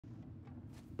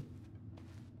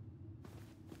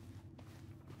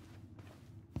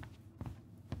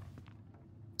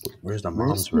Where's the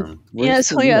mom's room? Yeah,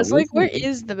 so yeah, it's like, where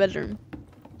is the bedroom?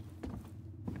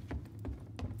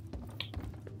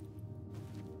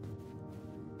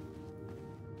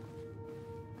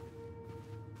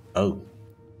 Oh.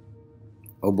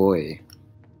 Oh boy.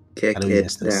 Kick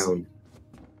it down.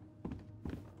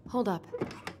 Hold up.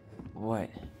 What?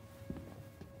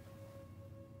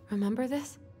 Remember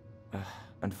this?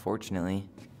 Unfortunately.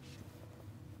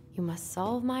 You must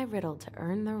solve my riddle to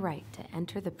earn the right to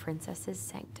enter the princess's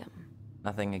sanctum.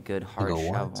 Nothing a good hard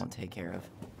shove won't take care of.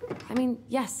 I mean,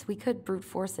 yes, we could brute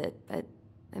force it, but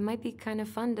it might be kind of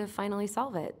fun to finally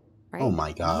solve it, right? Oh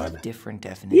my god. We have different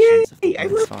definitions of the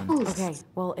word fun. Okay,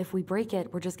 well, if we break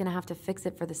it, we're just gonna have to fix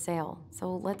it for the sale.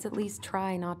 So let's at least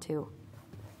try not to.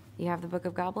 You have the Book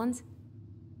of Goblins?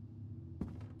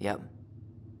 Yep.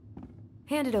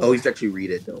 Hand it over. Oh, we should actually read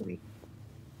it, don't we?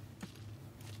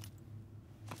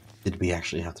 Did we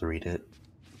actually have to read it?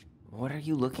 What are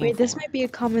you looking for? Wait, this might be a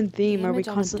common theme where we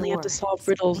constantly have to solve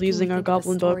riddles using our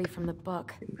goblin book. From the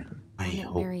book. I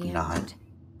hope not,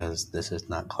 because this is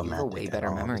not climactic at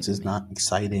all. This is not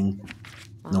exciting.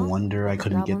 No wonder I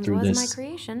couldn't get through this. My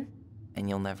creation. And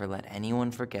you'll never let anyone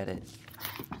forget it.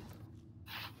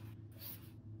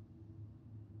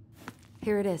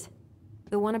 Here it is.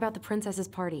 The one about the princess's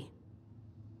party.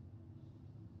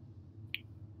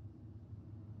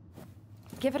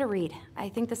 Give it a read. I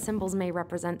think the symbols may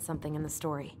represent something in the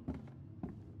story.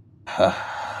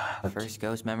 First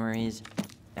ghost memories,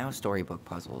 now storybook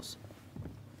puzzles.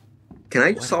 Can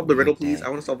I just solve the riddle, please? I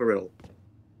want to solve a riddle.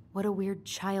 What a weird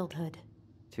childhood.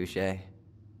 Touché.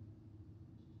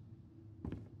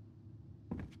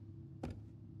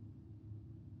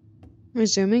 We're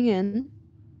zooming in.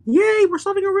 Yay, we're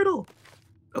solving a riddle.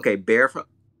 Okay, bear from...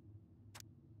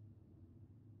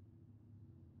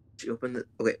 She opened the...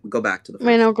 Okay, go back to the first.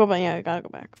 Wait, no, go back. Yeah, I gotta go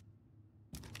back.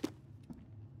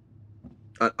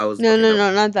 I was... No, okay,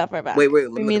 no, not that far back. Wait,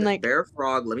 let we me mean look at like... this. Bear,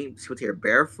 frog, let me see what's here.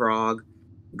 Bear, frog,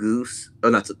 goose...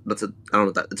 Oh, that's a... I don't know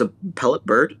what that... It's a pellet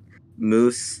bird.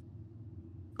 Moose.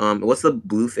 What's the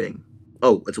blue thing?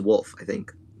 Oh, it's a wolf, I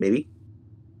think. Maybe?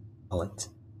 Pellet.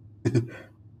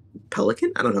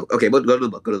 Pelican? I don't know. Okay, but go to the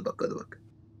book. Go to the book. Go to the book.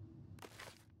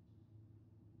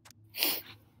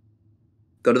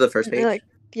 Go to the first page. Like,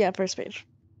 yeah, first page.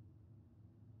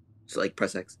 So, like,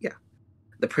 press X. Yeah.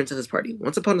 The princess's party.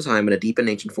 Once upon a time, in a deep and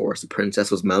ancient forest, the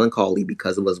princess was melancholy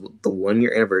because it was the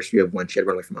 1-year anniversary of when she had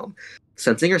run away from home.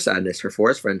 Sensing her sadness, her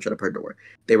forest friend shut up her door.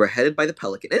 They were headed by the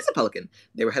pelican. It's a pelican!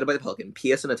 They were headed by the pelican,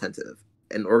 pious and attentive,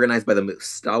 and organized by the moose,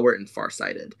 stalwart and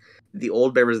far-sighted. The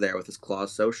old bear was there with his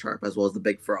claws so sharp, as well as the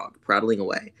big frog, prattling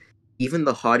away. Even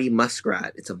the haughty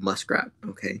muskrat, it's a muskrat,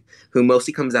 okay, who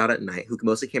mostly came out at night,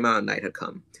 had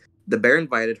come. The bear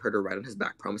invited her to ride on his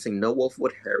back, promising no wolf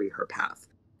would harry her path.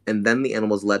 And then the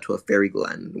animals led to a fairy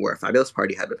glen, where a fabulous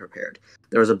party had been prepared.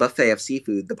 There was a buffet of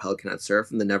seafood the pelican had served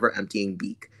from the never-emptying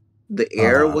beak. The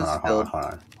air was filled...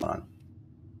 Hold on.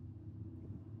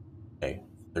 Okay,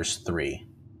 there's 3.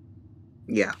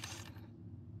 Yeah.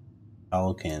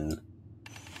 Pelican.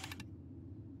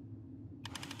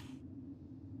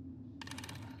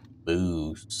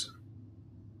 Booze.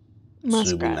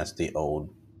 Muskrat.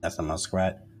 That's a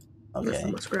muskrat? Okay. That's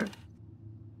the muskrat.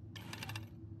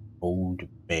 Old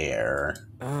bear.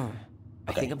 Oh,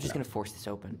 I think I'm just gonna force this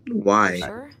open. Why?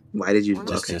 Sure? Why did you...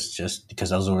 Just because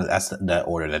that's the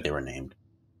order that they were named.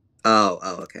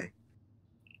 Oh, okay.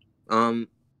 Go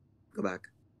back.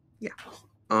 Yeah.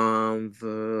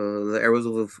 The air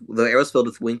was filled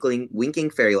with winking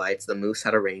fairy lights. The moose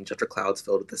had arranged after clouds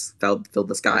filled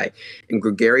the sky, and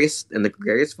the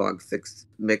gregarious fog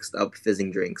mixed up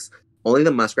fizzing drinks. Only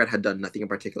the muskrat had done nothing in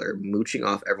particular, mooching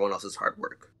off everyone else's hard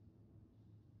work.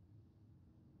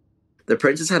 The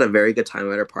princess had a very good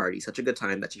time at her party, such a good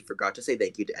time that she forgot to say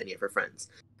thank you to any of her friends.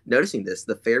 Noticing this,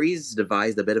 the fairies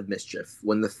devised a bit of mischief.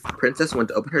 When the princess went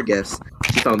to open her gifts,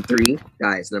 she found 3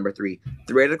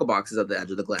 identical boxes at the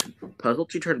edge of the glen.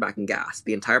 Puzzled, she turned back and gasped.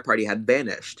 The entire party had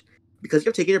vanished. Because you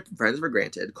have taken your friends for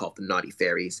granted, called the naughty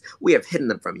fairies, we have hidden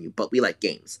them from you, but we like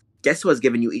games. Guess who has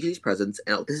given you each of these presents,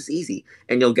 and this is easy,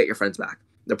 and you'll get your friends back.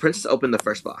 The princess opened the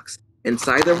first box.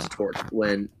 Inside there was a torch,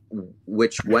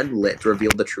 which when lit,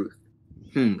 revealed the truth.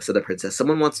 Said the princess.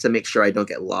 Someone wants to make sure I don't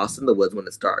get lost in the woods when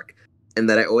it's dark, and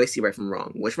that I always see right from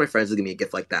wrong. Wish my friends would give me a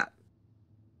gift like that.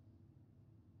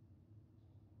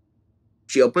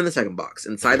 She opened the second box.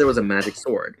 Inside there was a magic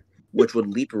sword, which would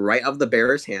leap right out of the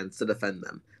bearer's hands to defend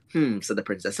them. Said the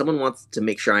princess. Someone wants to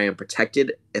make sure I am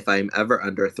protected if I am ever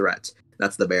under threat.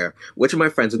 That's the bear. Which of my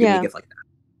friends would give me a gift like that?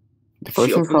 The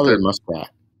first one's probably a muskrat.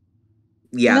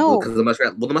 Yeah, No. because the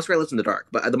muskrat lives in the dark,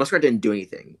 but the muskrat didn't do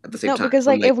anything at the same time. No, because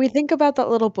like if we think about that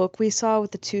little book we saw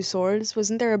with the two swords,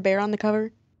 wasn't there a bear on the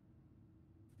cover?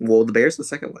 Well, the bear's the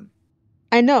second one.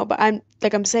 I know, but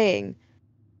I'm saying,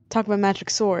 talk about magic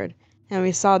sword, and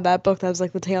we saw that book that was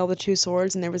like the tale of the two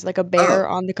swords, and there was like a bear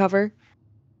on the cover.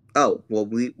 Oh, well,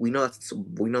 we know that's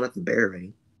the bear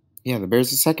already. Yeah, the bear's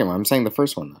the second one. I'm saying the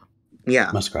first one though. Yeah.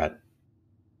 Muskrat.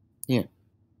 Yeah.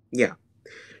 Yeah.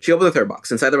 She opened the third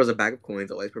box. Inside there was a bag of coins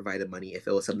that always provided money if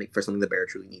it was something the bear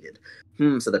truly needed.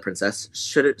 Said the princess.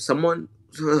 Someone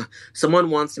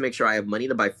wants to make sure I have money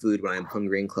to buy food when I am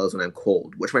hungry and clothes when I'm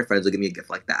cold. Which my friends will give me a gift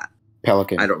like that.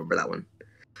 Pelican. I don't remember that one.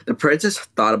 The princess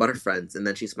thought about her friends, and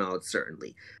then she smiled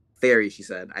certainly. Fairy, she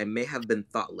said, I may have been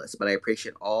thoughtless, but I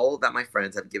appreciate all that my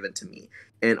friends have given to me,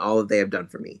 and all that they have done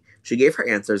for me. She gave her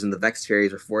answers, and the vexed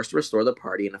fairies were forced to restore the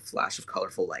party in a flash of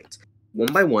colorful light.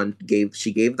 One by one,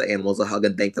 she gave the animals a hug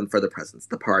and thanked them for their presence,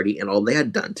 the party, and all they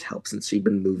had done to help since she'd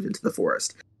been moved into the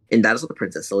forest. And that is what the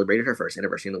princess celebrated her first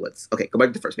anniversary in the woods. Okay, go back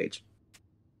to the first page.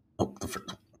 Oh, the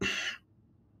first.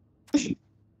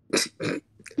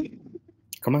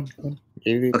 Come on.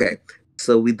 Okay,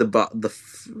 so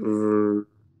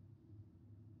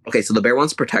okay, so the bear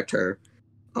wants to protect her.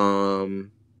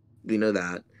 We know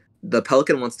that. The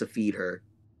pelican wants to feed her.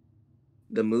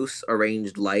 The moose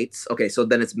arranged lights. Okay, so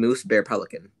then it's moose, bear,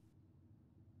 pelican.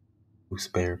 Moose,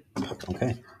 bear.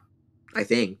 Okay. I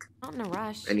think. Not in a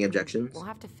rush. Any objections? We'll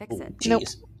have to fix it.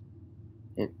 Jeez.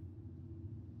 Nope.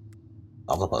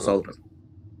 Solve the puzzle.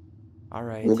 All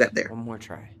right. We'll get there. One more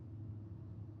try.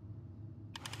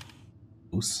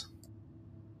 Moose.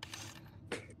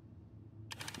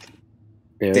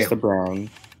 Bear's Damn. the brown.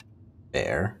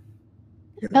 Bear.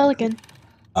 Pelican.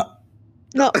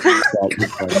 No. You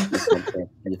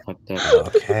fucked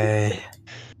up. Okay.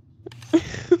 We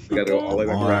gotta go all the way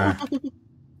back More. around.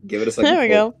 Give it a second. There we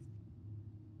go.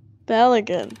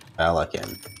 Pelican.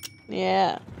 Pelican.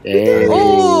 Yeah. Hey.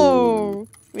 Oh,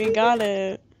 we got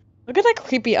it. Look at that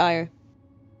creepy eye.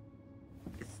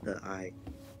 It's the eye.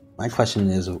 My question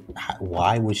is,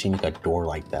 why would she make a door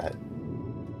like that?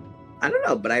 I don't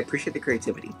know, but I appreciate the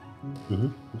creativity. Mm-hmm.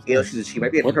 You know, she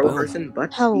might be a terrible person,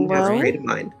 but she has a Hello? creative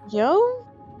mind. Yo?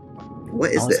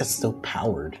 What is How is that this? still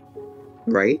powered?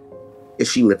 Right?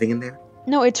 Is she living in there?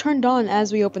 No, it turned on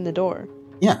as we opened the door.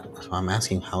 Yeah, that's why I'm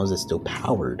asking. How is it still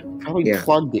powered? Probably Yeah.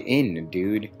 plugged in,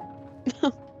 dude.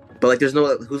 But like, there's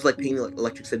no who's like paying the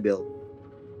electricity bill.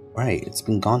 Right, it's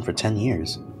been gone for 10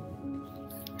 years.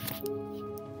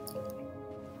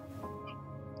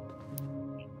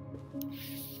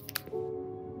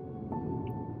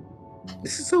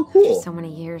 This is so For cool, so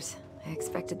many years, I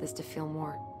expected this to feel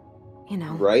more,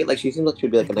 right? Like she seems like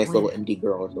she'd be like a Like a nice little win. indie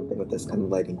girl or something with this kind of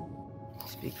lighting.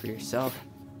 Speak for yourself.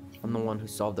 I'm the one who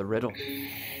solved the riddle. Why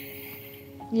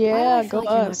do Yeah, I feel go like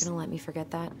you're not us. gonna let me forget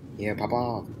that? Yeah,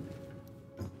 papa.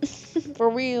 For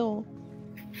real.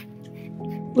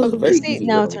 This is a very See, easy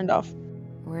now girl. it turned off.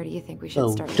 Where do you think we should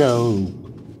Oh, start? Joe.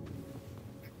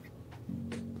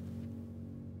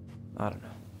 I don't know.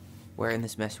 Where in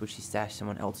this mess would she stash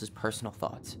someone else's personal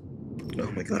thoughts?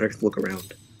 Oh my god, I have to look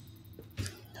around.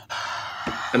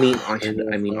 I mean,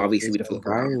 obviously we have to look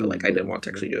around, but like I didn't want to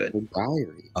actually do it.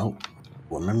 Diary. Oh,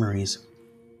 what memories?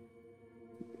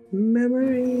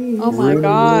 Memories. Oh my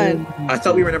god. I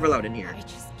thought we were never allowed in here. I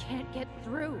just can't get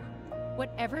through.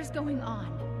 Whatever's going on,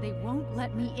 they won't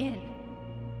let me in.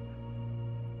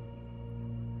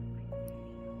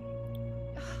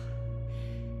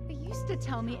 They used to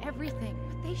tell me everything,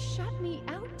 but they shut me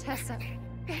out, Tessa.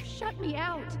 They shut me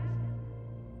out.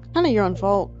 Kinda your own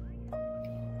fault.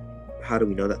 How do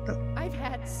we know that though? I've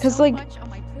had 'Cause, so like, much on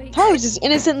my plate. Ty was just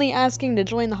innocently asking to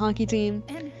join the hockey team,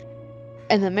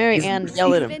 and then Mary Ann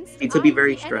yelled at him. convinced He could be I'm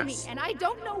very the enemy, stressed. and I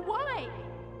don't know why.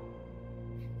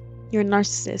 You're a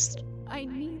narcissist. I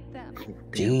need them.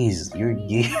 Jeez, you're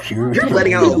You're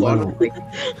letting out a lot of like,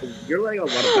 you're letting out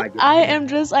a lot of bad. I am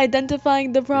just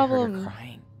identifying the We heard her problem.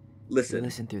 crying. Listen,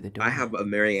 Listen through the door. I have a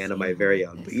Marianne of my very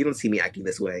own, but you don't see me acting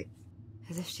this way.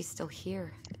 As if she's still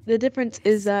here. The difference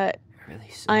is that It really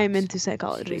sucks. I am into She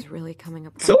psychology. was really coming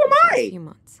apart. So am these last I! few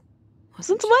months. Since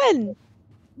Wasn't she? when?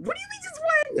 What do you mean since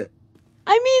when?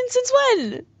 I mean, since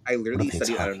when? I What literally are they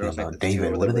studied at a talking about? neuroscience David,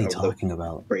 over what are they the talking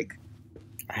about? break.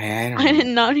 I don't I know. did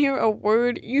not hear a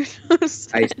word you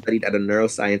just I said. studied at a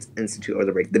neuroscience institute over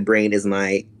the break. The brain is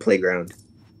my playground.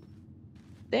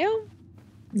 Damn.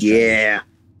 Yeah.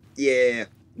 Yeah.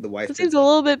 The wife. That seems a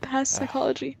little bit past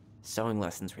psychology. Sewing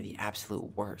lessons were the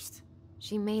absolute worst.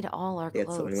 She made all our Yeah,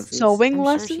 sewing clothes. lessons. Sewing I'm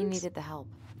lessons? sure she needed the help.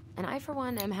 And I, for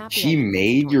one, am happy. She I didn't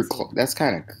made your towards you. clothes. That's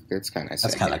kind of That's kind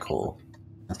of cool.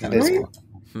 That's kind That's of cool.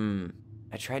 cool.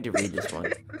 I tried to read this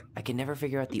one. I can never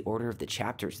figure out the order of the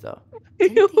chapters, though. Are you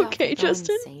Didn't the okay, author go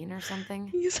Justin? insane or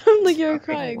something? You sound like you're No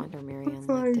crying. wonder Marianne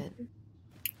liked it.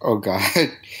 Oh god.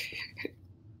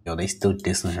 Yo, they still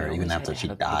dissing her She even always after had to she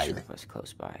have a picture died. of us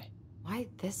close by. Why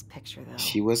this picture, though?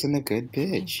 She wasn't a good I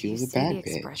mean, bitch. She do was you a see bad the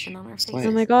bitch. expression on our It's faces?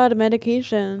 Oh my god,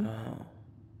 medication. Oh,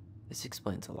 this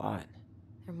explains a lot.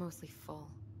 They're mostly full.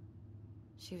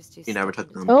 She was too You never stuck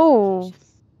took into them. Oh,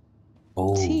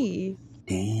 Oh, tea.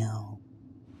 damn.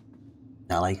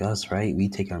 Not like us, right? We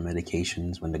take our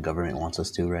medications when the government wants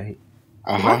us to, right?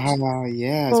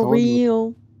 Yeah, For totally.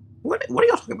 real. What are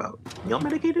y'all talking about? Y'all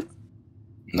medicated?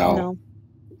 No. No.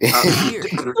 Here.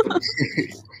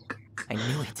 I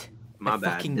knew it. My I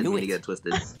bad. fucking Didn't knew mean to it. get it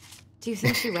twisted. Do you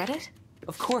think she read it?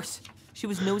 Of course. She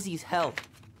was nosy as hell.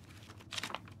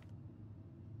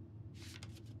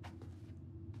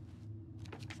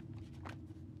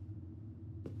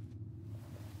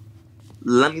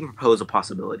 Let me propose a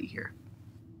possibility here.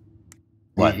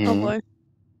 What? Mhm. Oh boy.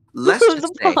 Let's just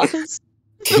The say. pause.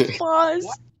 The pause.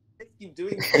 What? Keep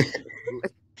doing.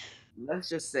 Let's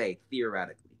just say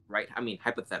theoretically, right? I mean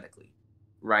hypothetically,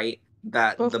 right?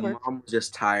 That Go the for it. mom was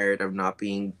just tired of not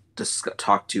being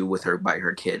talked to with her by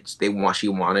her kids. She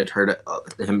wanted her to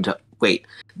him to wait.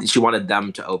 She wanted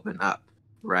them to open up,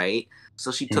 right?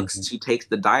 So she takes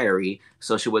the diary.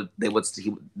 So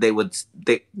they would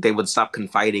stop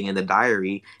confiding in the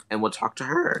diary and would talk to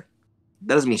her.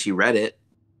 That doesn't mean she read it.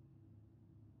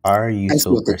 Why are you I so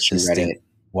still think she read persistent? it.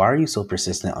 Why are you so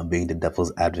persistent on being the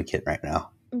devil's advocate right now?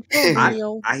 For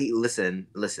real. I listen.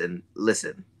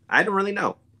 I don't really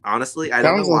know. Honestly, I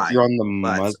don't know Sounds like why. you're on the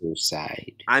but mother's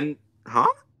side. Huh?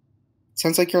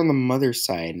 Sounds like you're on the mother's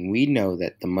side, and we know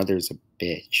that the mother's a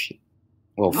bitch.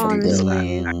 Well, from We know the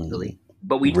that, actually,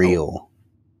 but we Real.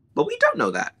 don't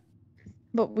know that.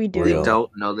 But we do. We Real.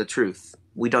 don't know the truth.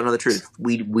 We don't know the truth.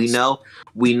 We know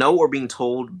we're being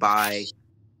told by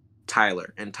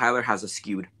Tyler, and Tyler has a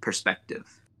skewed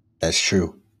perspective. That's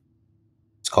true.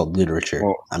 It's called literature.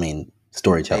 Well, I mean,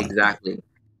 storytelling. Exactly.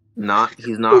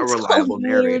 He's not a It's reliable called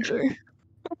narrator. literature.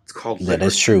 It's called That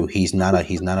is literature. true. He's not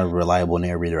a reliable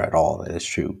narrator at all. That is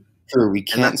true. sure, we And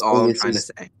can't that's say all I'm this trying to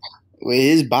is. say. Well, it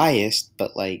is biased,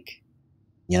 but like,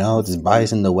 You know, it's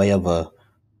bias in the way of a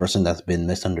person that's been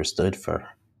misunderstood for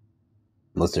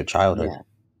most of their childhood.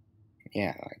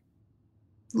 yeah, like,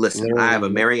 Listen, literally. I have a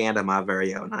Marianne of my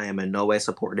very own. I am in no way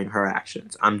supporting her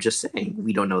actions. I'm just saying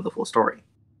we don't know the full story.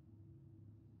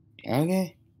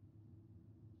 Okay,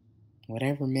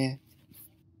 whatever, man.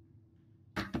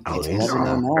 It's Anyways,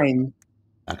 11:09.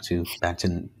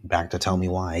 back to tell me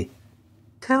why.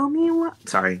 Tell me what?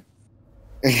 Sorry.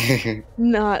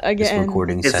 Not This again.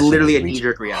 recording It's session literally a is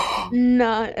knee-jerk reaction.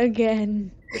 Not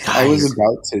again. I was Guys.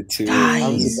 about to too. I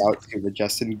was Guys. about to, but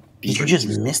Justin. Did you beat just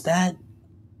me to it. miss that?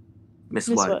 Miss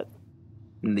Miss what?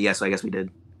 what? Yes, I guess we did.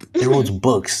 There was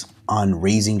books on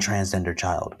raising transgender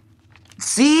child.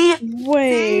 See?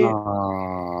 Wait. I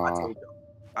Aw. told you.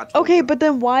 Okay, but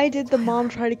then why did the mom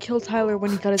try to kill Tyler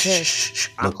when he cut his hair? Shh.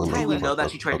 Do we know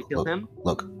that she tried to kill him?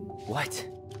 Look. What?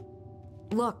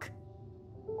 Look.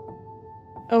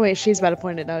 Oh wait, she's about to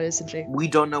point it out, isn't she? We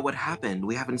don't know what happened.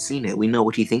 We haven't seen it. We know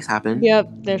what he thinks happened. Yep,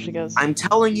 there she goes. I'm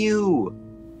telling you.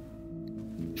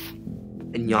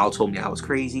 And y'all told me I was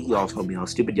crazy. Y'all told me I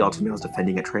was stupid. Y'all told me I was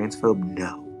defending a transphobe.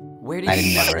 No. Where did I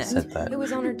you never find that? said that. It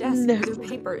was on her desk No. with her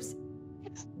papers.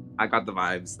 I got the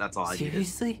vibes. That's all I needed.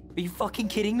 Seriously? Are you fucking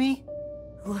kidding me?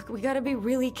 Look, we gotta be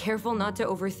really careful not to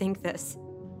overthink this.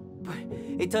 But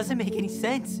it doesn't make any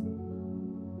sense.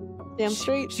 Damn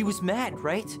straight. She was mad,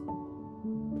 right?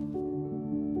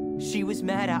 She was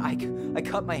mad I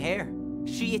cut my hair.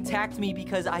 She attacked me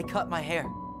because I cut my hair.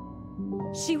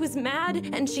 She was mad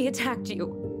and she attacked you.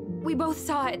 We both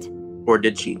saw it. Or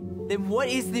did she? Then what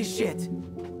is this shit?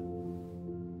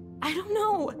 I don't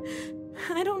know.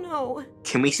 I don't know.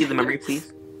 Can we see the memory,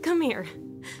 please? Come here.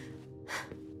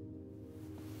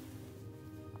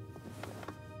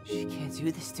 She can't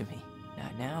do this to me.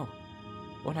 Not now.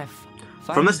 When I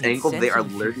From this finally made angle, they sense are of a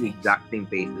few literally things. exact same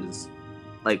faces.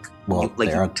 Like, Well, you they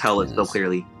can are tell it so twins.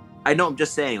 clearly. I know. I'm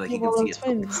just saying, like you Well, can see it's it.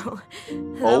 twins. Bro,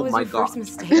 that Oh was my your god! first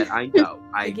mistake. I know.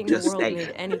 I Thinking the just world say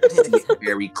made any I kind of see it sense.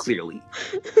 very clearly.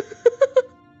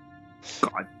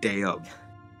 God damn.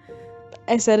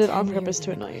 I said it on 10 purpose years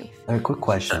to in the annoy you. grave. Quick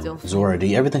question. Still Zora, do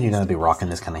you ever think you're going to be rocking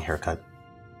this kind of haircut?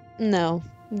 No,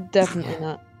 definitely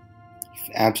not.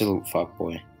 Absolute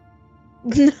fuckboy.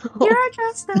 No. You're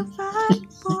just a fun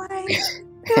boy.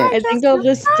 I think I'll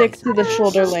just stick to the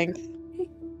shoulder length.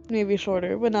 Maybe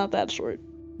shorter, but not that short.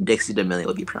 Dixie D'Amelio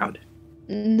would be proud.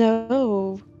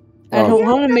 No. I don't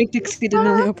want to make Dixie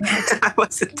D'Amelio proud. I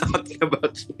wasn't talking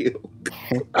about you.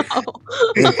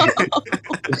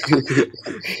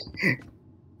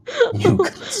 You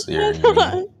concerned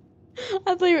me.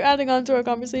 I thought you were adding on to our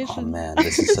conversation. Oh man,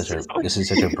 this is such a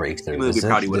breakthrough. You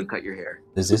probably wouldn't cut your hair.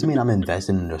 Does this mean I'm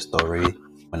invested in the story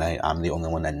when I'm the only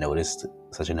one that noticed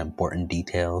such an important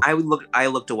detail? I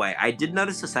looked away. I did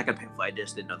notice the second pamphlet. I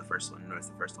just didn't know the first one. Notice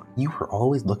the first one. You were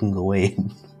always looking away.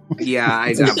 Yeah,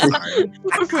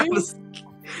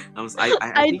 I'm sorry.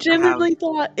 I genuinely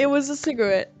thought it was a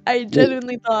cigarette. I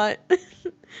genuinely thought that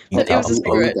it was a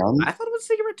cigarette. I thought it was a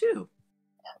cigarette too.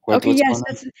 Okay, yes,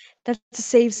 that's a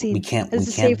save scene. We can't be.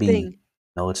 Thing.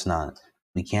 No, it's not.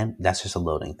 We can't. That's just a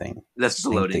loading thing. That's just a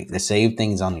loading. The save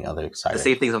thing's on the other side. The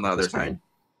save thing's on the other side.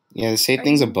 Yeah, the save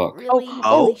thing's a book.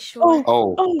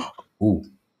 Ooh.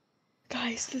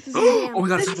 Guys, this is. Oh my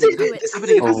god, it's happening.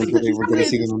 We're gonna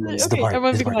see them. Okay,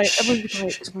 everyone be quiet.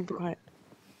 Everyone be quiet.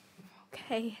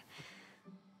 Okay.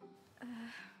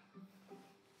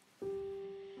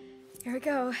 Here we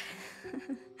go.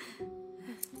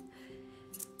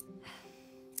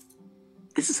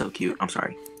 This is so cute. I'm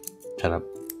sorry. Shut up.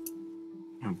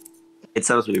 It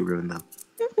sounds really ruined though.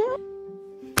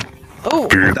 Oh,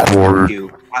 that's not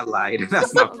cute. I lied.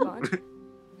 That's not cute.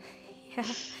 Yeah.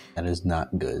 That is not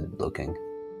good looking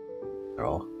at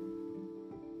all.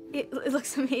 It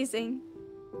looks amazing.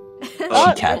 She's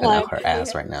capping out her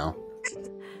ass right now.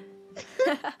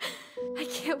 I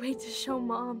can't wait to show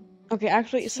Mom. Okay,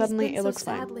 actually, suddenly it looks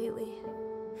fine. Lately.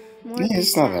 Yeah,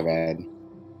 it's not that bad.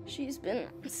 She's been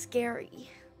scary.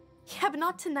 Yeah, but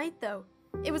not tonight though.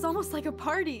 It was almost like a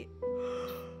party.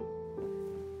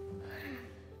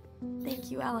 Thank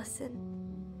you, Allison.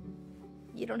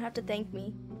 You don't have to thank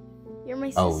me. You're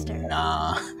my sister. Oh,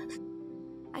 nah.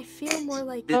 I feel more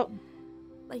like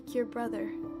your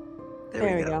brother.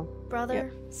 There we go.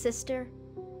 Brother, sister,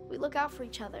 we look out for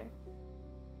each other.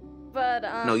 But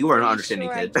no, you are not understanding,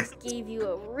 sure kid. I just gave you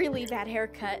a really bad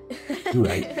haircut. You're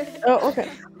right. Oh, okay.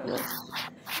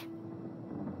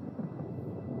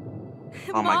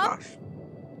 Oh my gosh.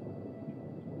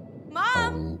 Mom!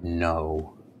 Oh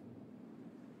no.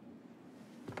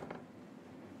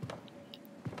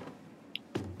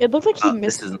 It looked like he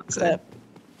missed a step.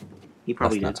 He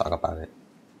probably Let's not talk about it.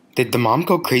 Did the mom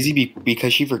go crazy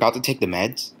because she forgot to take the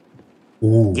meds?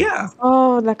 Ooh. Yeah.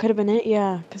 Oh, that could have been it.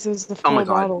 Yeah, because it was the full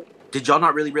bottle. Did y'all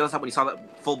not really realize that when you saw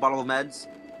that full bottle of meds?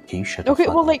 Can you shut the Okay,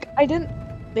 fuck well, up? like, I didn't...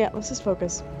 Yeah, let's just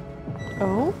focus.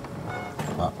 Oh?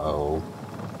 Uh-oh.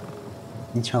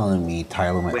 You telling me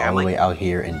Tyler went all the way out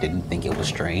here and didn't think it was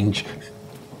strange?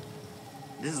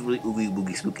 This is really oogie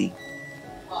boogie spooky.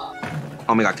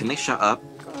 Oh my god, can they shut up?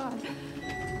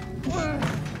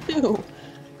 Ew.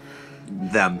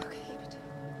 Them.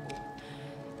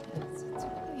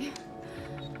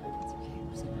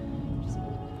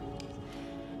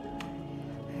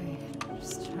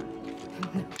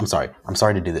 I'm sorry. I'm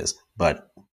sorry to do this,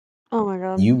 but oh my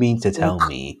god. You mean to tell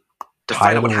me to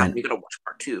find out what happened, you gotta watch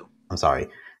part 2. I'm sorry.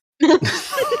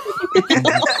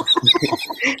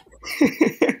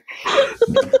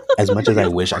 As much as I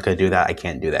wish I could do that, I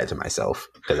can't do that to myself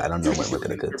because I don't know when we're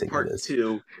gonna continue this.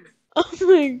 2. Oh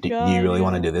my god. Do you really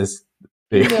want to do this?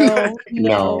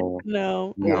 No.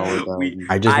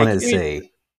 I just want to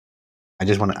say, I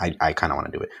kind of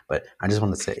want to do it, but I just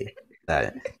want to say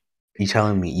that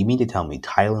you mean to tell me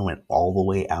Tyler went all the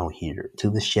way out here to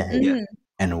the shed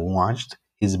and watched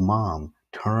his mom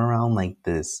turn around like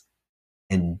this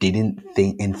and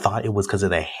thought it was because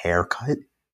of the haircut?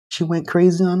 She went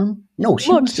crazy on him? No,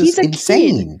 she was just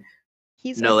insane.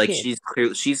 She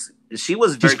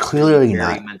was very clearly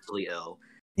not mentally ill.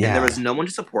 Yeah. And there was no one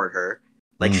to support her.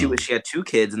 Like she had 2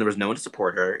 kids and there was no one to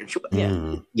support her. And she was very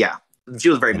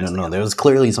mentally ill. There was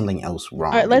clearly something else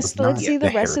wrong. All right, let's see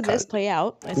the rest of this play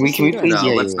out. Let's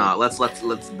not. Let's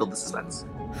build the suspense.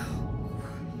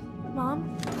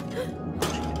 Mom?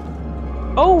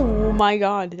 Oh my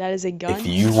god, that is a gun. If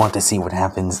you want to see what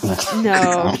happens next.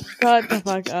 No, shut the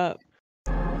fuck up.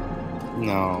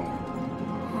 No.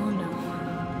 Oh no.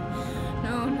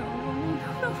 No.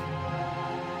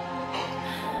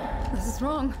 This is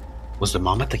wrong. Was the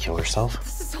mom about to kill herself?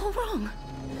 This is all wrong.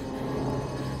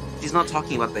 She's not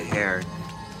talking about the hair.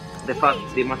 They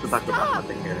must have talked about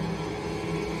the hair.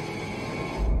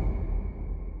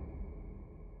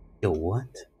 Yo, what?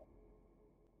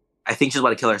 I think she's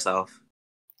about to kill herself.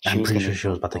 I'm pretty sure she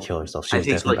was about to kill herself. She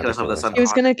was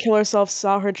gonna kill herself,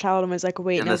 saw her child, and was like,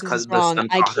 wait, no, this is wrong.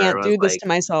 I can't do this to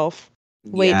myself.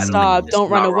 Wait, stop.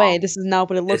 Don't run away. This is not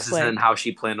what it looks like. This isn't how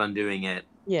she planned on doing it.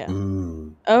 Yeah.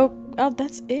 Oh,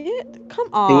 that's it?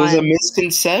 Come on. It was a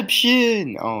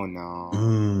misconception. Oh, no.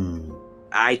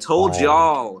 I told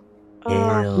y'all.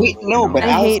 Wait, no, but I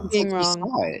Allison hate being said she wrong.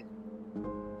 saw it.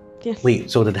 Yeah. Wait,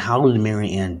 so how did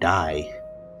Mary Ann die?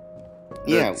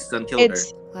 Yeah. The son killed her.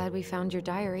 Glad we found your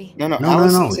diary. No, No,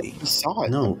 Allison said she saw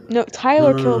it. No. No,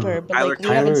 Tyler killed her, but Tyler like we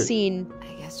haven't seen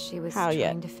I guess she was how yet.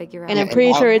 trying to figure out. And I'm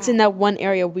pretty sure it's in that one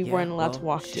area we weren't allowed to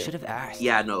walk She to. should have asked.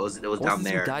 Yeah, no, it was down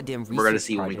there. We're gonna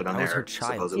see when we go down there,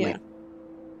 supposedly. Yeah.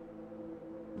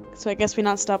 So I guess we're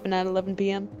not stopping at 11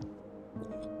 p.m.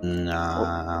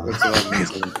 Nah. We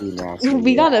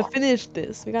gotta finish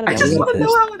this. We gotta. I just want to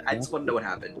know what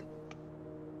happened.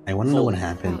 I want to know what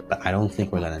happened, but I don't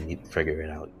think we're gonna need to figure it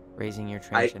out. Raising your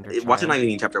transgender child. Watch it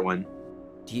 19 chapter 1.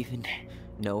 Do you even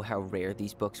know how rare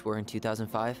these books were in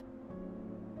 2005?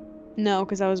 No,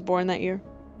 because I was born that year.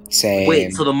 Same.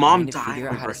 Wait, so the mom died. Figure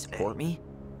out how to support me.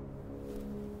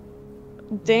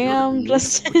 Damn,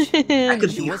 Justin. I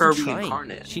could be her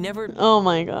reincarnate. She never. Oh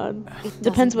my god.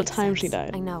 Depends what time she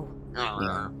died. I know.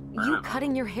 You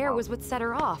cutting your hair was what set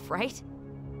her off, right?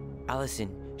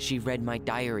 Allison, she read my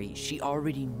diary. She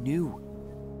already knew.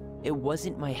 It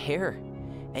wasn't my hair.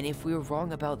 And if we were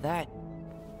wrong about that...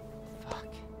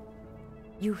 Fuck.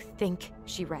 You think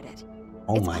she read it.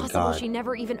 Oh it's my possible god. She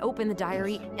never even opened the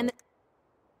diary and...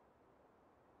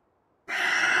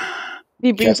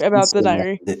 Debrief about the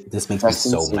diary. This makes me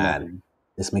so mad.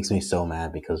 This makes me so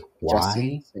mad because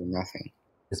why? Nothing.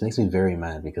 This makes me very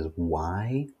mad because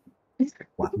why?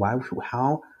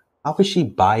 How could she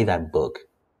buy that book?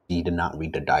 She did not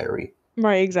read the diary.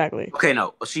 Right, exactly. Okay,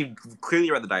 no, she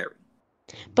clearly read the diary.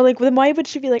 But like, then why would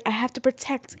she be like, I have to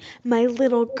protect my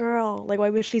little girl? Like, why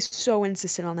was she so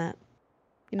insistent on that?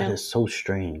 You know, that is so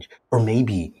strange. Or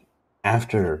maybe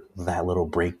after that little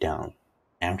breakdown,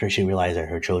 after she realized that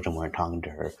her children weren't talking to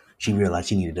her, she realized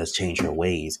she needed to change her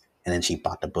ways, and then she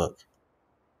bought the book.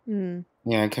 Yeah,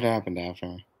 it could have happened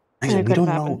after. Actually, we don't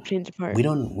know.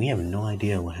 We have no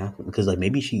idea what happened because, like,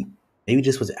 maybe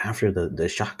this was after the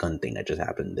shotgun thing that just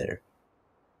happened there.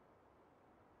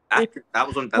 That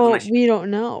was when. We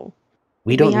don't know.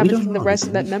 We haven't seen the rest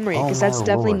of that memory because that's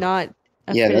definitely not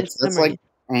a finished that's memory. like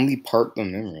only part of the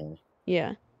memory.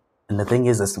 Yeah. And the thing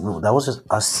is, that was just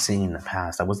us seeing the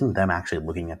past. That wasn't them actually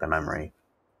looking at the memory.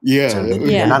 Yeah. So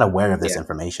they're not aware of this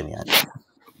information yet.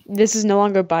 This is no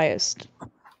longer biased.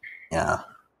 Yeah.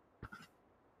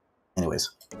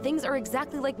 Anyways. Things are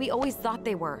exactly like we always thought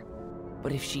they were.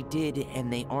 But if she did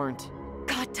and they aren't...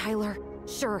 God, Tyler.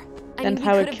 Sure. And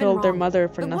Tyler killed their mother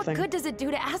for nothing. What good does it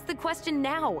do to ask the question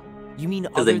now? You mean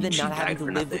other than not having to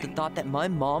live with the thought that my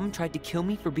mom tried to kill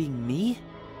me for being me?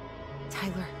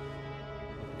 Tyler,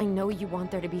 I know you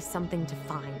want there to be something to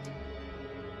find.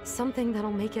 Something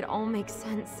that'll make it all make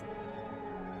sense.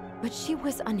 But she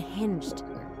was unhinged.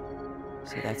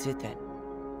 So that's it then.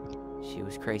 She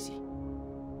was crazy.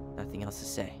 Nothing else to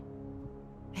say.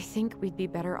 I think we'd be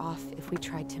better off if we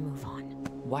tried to move on.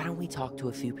 Why don't we talk to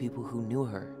a few people who knew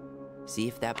her? See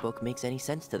if that book makes any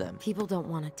sense to them. People don't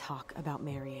want to talk about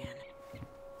Mary Ann.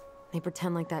 They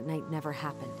pretend like that night never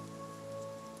happened.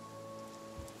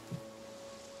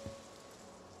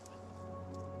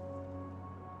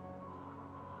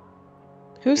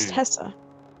 Who's Tessa?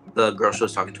 The girl she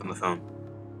was talking to on the phone.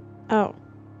 Oh.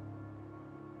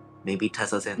 Maybe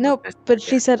Tessa's in. No, but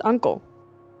she said uncle.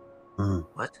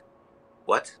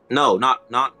 What? No, not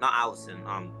Allison.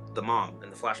 The mom in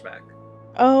the flashback.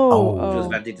 Oh. She was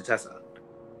venting to Tessa.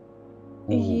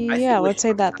 Yeah, let's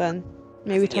say that then.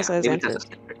 Maybe Tessa has answers.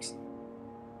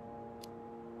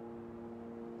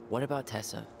 What about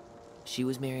Tessa? She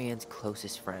was Mary Ann's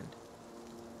closest friend.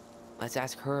 Let's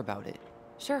ask her about it.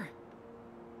 Sure.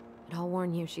 But I'll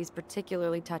warn you, she's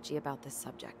particularly touchy about this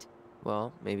subject.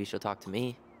 Well, maybe she'll talk to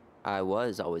me. I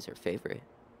was always her favorite.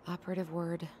 Operative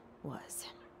word was.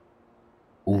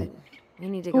 Ooh. But we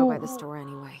need to go by the store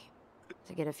anyway.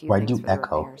 To get a few Why'd things you for the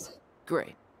echo? repairs.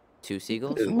 Great. 2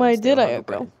 seagulls? Why did I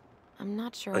echo? I'm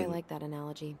not sure I like that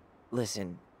analogy.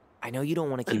 Listen, I know you don't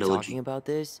want to keep talking about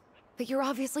this. But you're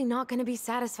obviously not going to be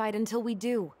satisfied until we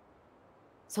do.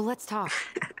 So let's talk.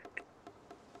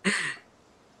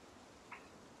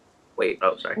 Wait,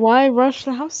 oh, sorry. Why rush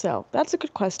the house sale? That's a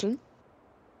good question.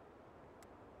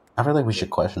 I feel like we should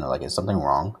question her. Like, is something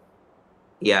wrong?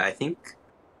 Yeah, I think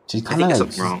she's kind of like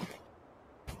something wrong.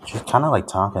 She's kind of like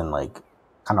talking like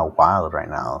kind of wild right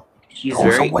now. She's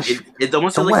very. It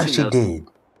almost feels like she did.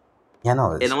 Yeah,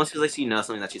 no. It almost feels like she knows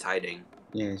something that she's hiding.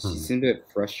 Yeah, she seemed a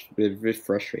bit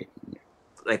frustrated.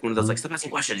 Like one of those like, stop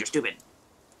asking questions. You're stupid.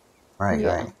 Right,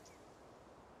 right.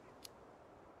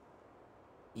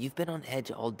 You've been on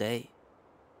edge all day.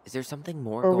 Is there something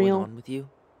more going on with you?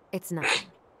 It's nothing.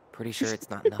 Pretty sure it's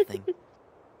not nothing.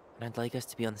 And I'd like us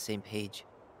to be on the same page.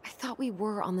 I thought we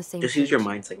were on the same Just page. use your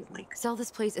mindset, Link. Sell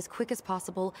this place as quick as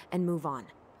possible and move on.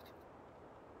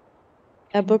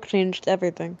 That book changed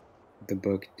everything. The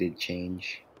book did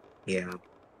change. Yeah.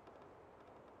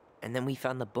 And then we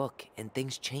found the book, and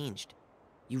things changed.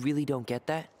 You really don't get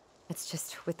that? It's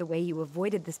just with the way you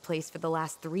avoided this place for the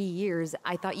last 3 years,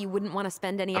 I thought you wouldn't want to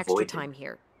spend any extra time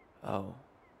here. Oh.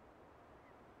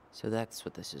 So that's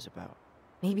what this is about.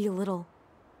 Maybe a little.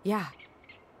 Yeah.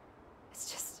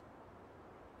 It's just...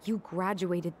 You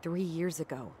graduated 3 years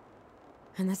ago.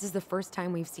 And this is the first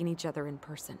time we've seen each other in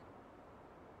person.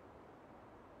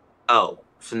 Oh,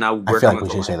 so now we're I feel like we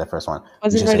should say the first one.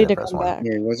 Wasn't ready to come back.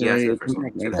 Yeah, it wasn't ready to come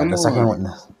back. Yeah,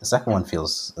 the second one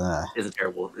feels. It's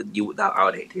terrible. I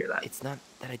would hate to hear that. It's not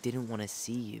that I didn't want to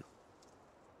see you.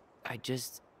 I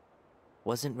just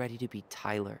wasn't ready to be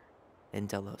Tyler in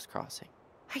Delos Crossing.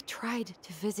 I tried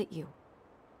to visit you.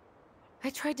 I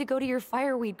tried to go to your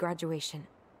fireweed graduation.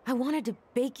 I wanted to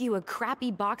bake you a crappy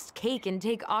boxed cake and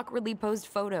take awkwardly posed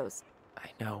photos. I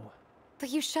know. But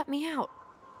you shut me out.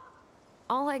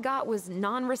 All I got was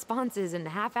non-responses and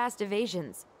half-assed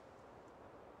evasions.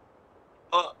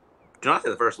 Do not say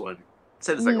the first one.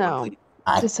 Say the second one, please.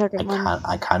 The second one.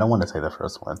 I kind of want to say the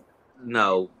first one.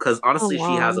 No, because honestly, she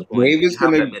has a point. Wave is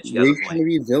trying to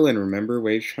be villain, remember?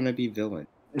 Wave's trying to be villain.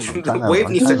 Wave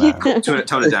needs to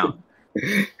tone it down.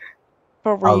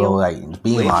 For real. Although, like,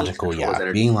 being logical,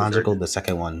 yeah. Being logical, the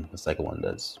second one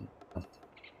does.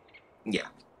 Yeah.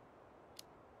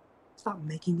 Stop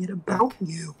making it about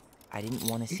you. I didn't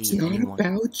want to It's see not anyone.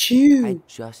 about you. I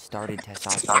just started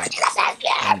testosterone.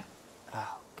 And,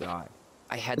 oh, God.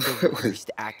 I had the worst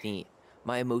acne.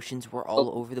 My emotions were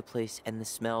all over the place, and the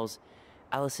smells...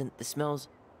 Allison, the smells...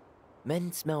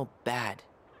 Men smell bad.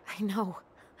 I know.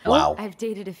 Wow. I've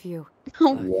dated a few.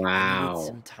 Wow.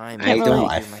 Some time I don't.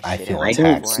 I feel I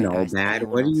don't smell bad.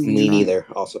 What do you mean? Me neither.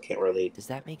 Also can't relate. Does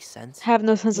that make sense? Have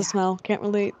no sense of smell. Can't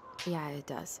relate. Yeah, it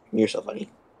does. You're so funny.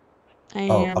 I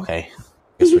am. Okay.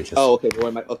 Oh, okay.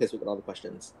 Okay, so we got all the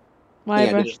questions.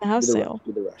 Why rush the house sale?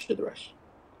 Do the rush. Do the rush.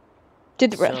 Do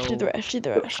the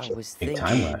rush. I was Big thinking...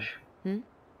 time rush.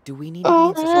 Do we need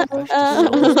to be in such a rush to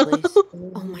sell this place?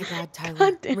 Oh my God,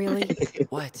 Tyler. Really?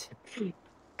 What?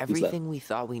 Everything we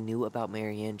thought we knew about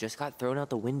Marianne just got thrown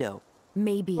out the window.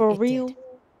 Maybe For it real? did.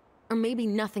 Or maybe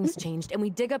nothing's changed and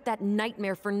we dig up that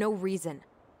nightmare for no reason.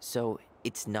 So,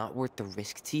 it's not worth the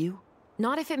risk to you?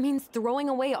 Not if it means throwing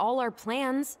away all our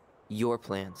plans. Your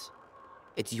plans.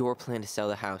 It's your plan to sell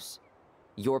the house.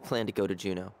 Your plan to go to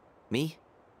Juneau. Me?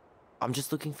 I'm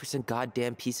just looking for some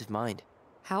goddamn peace of mind.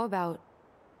 How about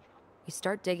we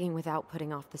start digging without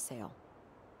putting off the sale?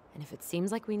 And if it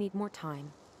seems like we need more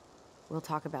time, we'll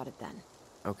talk about it then.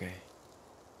 Okay.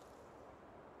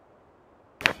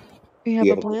 You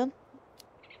have a plan?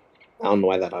 I don't know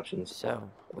why that option's. So,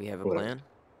 we have a plan?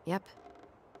 Yep.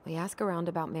 We ask around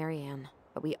about Marianne,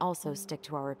 but we also stick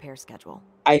to our repair schedule.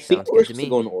 I think Sounds we're good to supposed to me.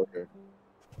 go in order.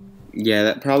 Yeah,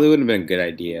 that probably would have been a good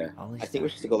idea. I think we're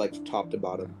supposed to go like top to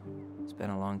bottom. It's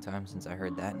been a long time since I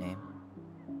heard that name.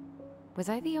 Was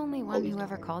I the only one who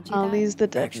ever called you Ollie's the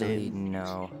dead Actually, name.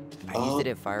 no. I used it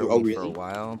at Fireweed for a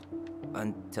while,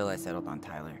 until I settled on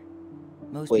Tyler.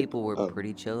 Most people were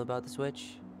pretty chill about the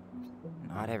switch.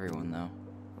 Not everyone, though.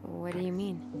 What do you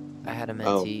mean? I had a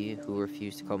mentee who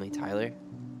refused to call me Tyler.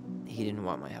 He didn't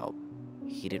want my help.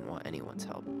 He didn't want anyone's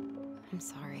help. I'm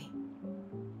sorry.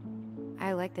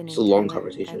 I like the name It's a long Tyler,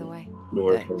 conversation. by the way. In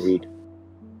order to read.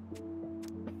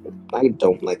 I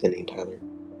don't like the name Tyler.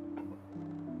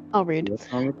 I'll read.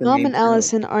 Mom and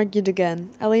Allison argued again.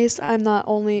 At least I'm not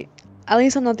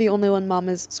the only one Mom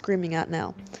is screaming at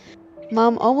now.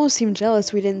 Mom almost seemed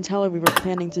jealous we didn't tell her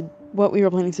what we were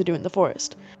planning to do in the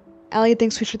forest. Allie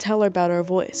thinks we should tell her about our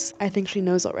voice. I think she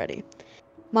knows already.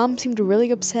 Mom seemed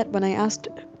really upset when I asked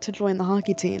to join the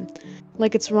hockey team.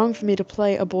 Like it's wrong for me to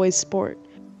play a boys' sport.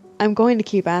 I'm going to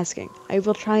keep asking. I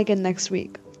will try again next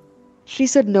week. She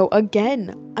said no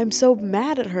again. I'm so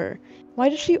mad at her. Why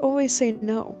does she always say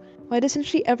no? Why doesn't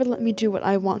she ever let me do what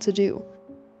I want to do?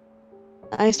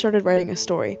 I started writing a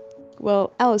story.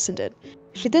 Well, Allison did.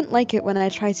 She didn't like it when I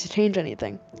tried to change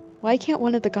anything. Why can't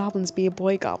one of the goblins be a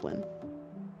boy goblin?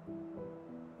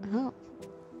 Oh.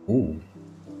 Ooh.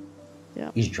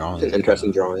 Yeah. He's drawing. It's an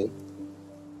interesting drawing.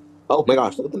 Oh my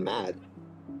gosh, look at the mad.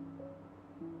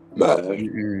 Mad.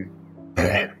 You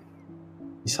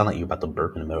sound like you're about to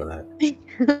burp in the middle of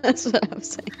that. That's what I'm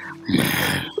saying.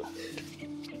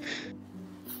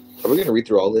 Are we gonna read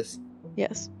through all this?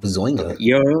 Yes. Zoinga.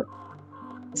 Yo.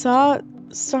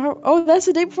 Oh, that's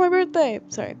the day before my birthday.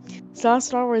 Sorry. Saw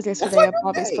Star Wars yesterday at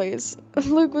Bobby's place.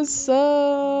 Luke was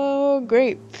so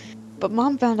great. But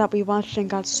Mom found out we watched and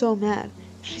got so mad.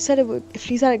 She said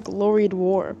it gloried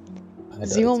war.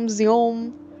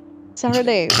 Ziom.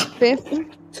 Saturday,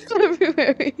 5th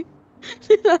February,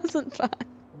 2005.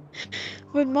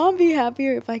 Would Mom be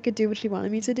happier if I could do what she wanted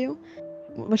me to do?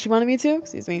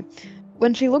 Excuse me.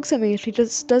 When she looks at me, she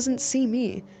just doesn't see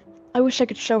me. I wish I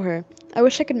could show her. I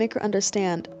wish I could make her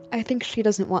understand. I think she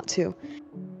doesn't want to.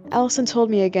 Allison told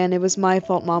me again it was my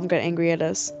fault Mom got angry at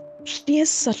us. She is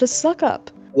such a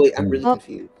suck-up. Wait, I'm really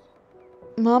confused.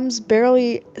 Mom's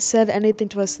barely said anything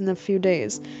to us in a few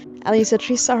days. Allie said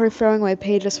she saw her throwing away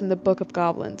pages from the Book of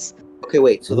Goblins. Okay,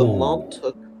 wait. So the mom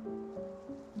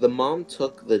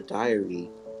took the diary.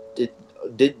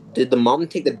 Did the mom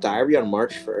take the diary on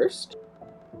March 1st?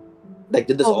 Like,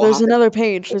 did this all there's happen? another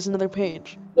page. There's another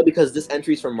page. No, because this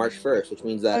entry is from March 1st, which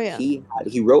means that he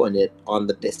wrote on it on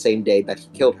the same day that he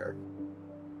killed her.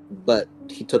 But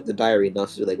he took the diary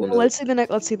enough to like. Let's see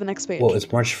the next page. Well,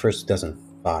 it's March 1st,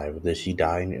 2005. Did she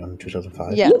die on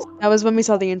 2005? Yes, that was when we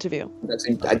saw the interview. That's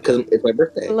because it's my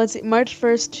birthday. Let's see, March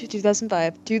 1st,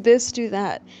 2005. Do this, do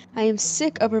that. I am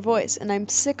sick of her voice, and I'm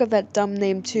sick of that dumb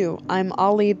name too. I'm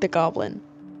Ollie the Goblin.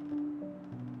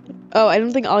 Oh, I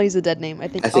don't think Ollie's a dead name. I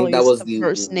think Ollie that was the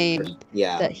first name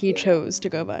that he chose to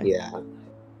go by. Yeah.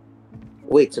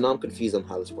 Wait, so now I'm confused on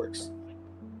how this works.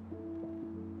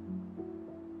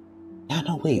 Yeah,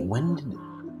 no, wait, when did...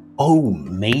 Oh,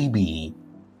 maybe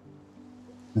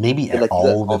like,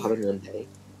 all happened in one day?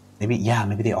 Maybe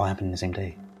they all happened in the same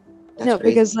day. That's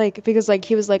crazy. because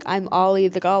he was like, I'm Ollie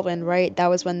the Goblin, right? That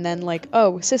was when then like,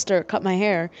 oh, sister, cut my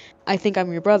hair. I think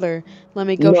I'm your brother. Let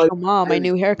me go show Mom my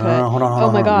new haircut. Hold on,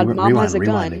 oh my God, Mom has a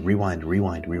gun.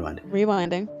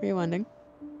 Rewinding.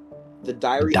 The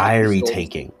diary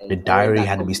taking. The diary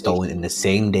had to be stolen in the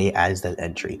same day as that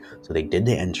entry. So they did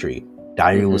the entry.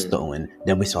 Diary was stolen.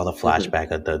 Then we saw the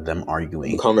flashback of them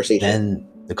arguing. The conversation. Then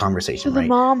the conversation. So the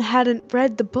mom hadn't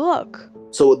read the book.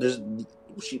 So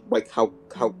how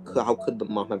could the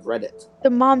mom have read it? The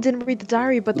mom didn't read the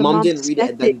diary, but the mom didn't read it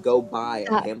and then go buy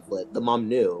a pamphlet. The mom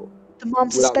knew. The mom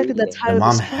suspected that Tyler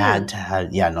was had to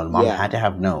have had to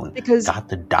have known. Because got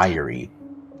the diary.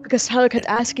 Because Tyler kept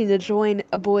asking to join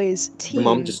a boys' team. The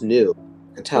mom just knew.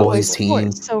 Boys'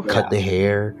 team. Cut the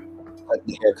hair.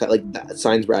 The haircut, like that,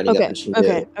 signs writing up, and she knew.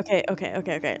 Okay.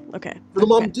 The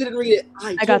mom didn't read it.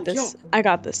 I got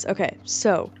this. Okay,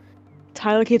 so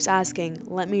Tyler keeps asking,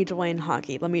 "Let me join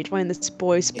hockey. Let me join this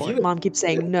boys' sport." Mom keeps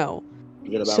saying no.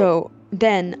 So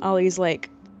then Ollie's like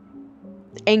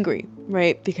angry,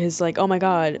 right? Because like, oh my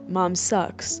God, Mom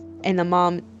sucks. And the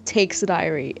mom takes the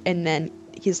diary, and then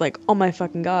he's like, oh my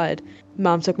fucking God,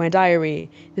 Mom took my diary.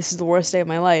 This is the worst day of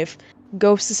my life.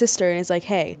 Goes to sister and is like,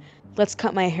 hey, let's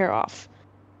cut my hair off.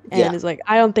 And is like,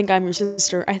 I don't think I'm your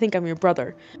sister. I think I'm your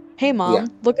brother. Hey,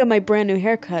 Mom, look at my brand new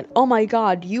haircut. Oh my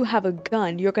God, you have a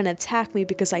gun. You're going to attack me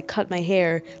because I cut my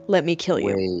hair. Let me kill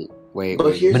you. Wait.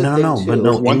 But no.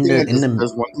 There's one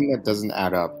thing that doesn't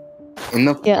add up. In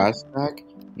the flashback,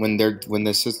 when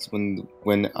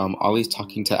Ollie's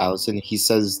talking to Allison, he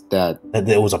says that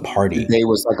there was a party. Today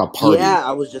was like a party. Yeah,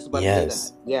 I was just about to say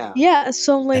that. Yeah. Yeah,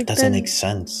 so like that doesn't make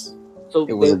sense. So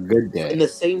it was a good day. In the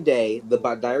same day, the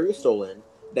diary was stolen.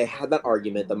 They had that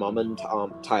argument. The mom and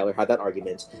Tyler had that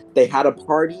argument. They had a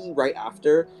party right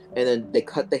after, and then they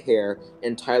cut the hair.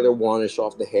 And Tyler wanted to show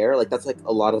off the hair. Like that's like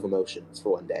a lot of emotions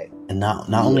for one day. And not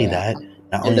only that,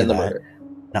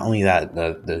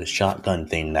 the shotgun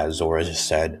thing that Zora just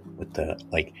said with the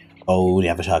like, oh, you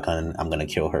have a shotgun. I'm gonna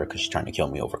kill her because she's trying to kill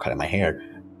me over cutting my hair.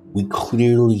 We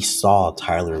clearly saw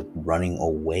Tyler running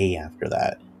away after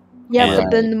that. Yeah,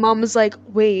 but then the mom was like,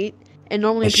 wait. And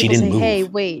normally people say, hey,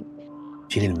 wait.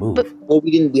 She didn't move. But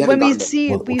when we see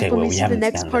the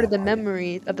next part of the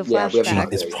memory of the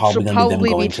flashback, it's probably going to be them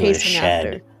going to the shed.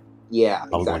 After. Yeah,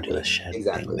 probably going to the shed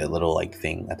thing, the little like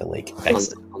thing at the lake.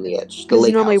 On the edge.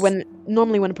 Because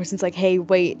normally when a person's like, hey,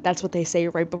 wait, that's what they say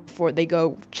right before they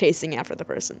go chasing after the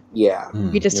person. Yeah.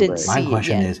 We just didn't see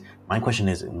My question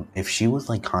is, if she was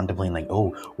like contemplating like, oh,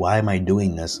 why am I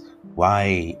doing this?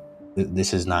 Why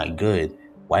this is not good?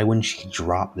 Why wouldn't she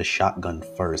drop the shotgun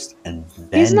first and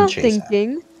then She's not chase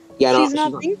thinking. Yeah, she's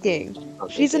not thinking.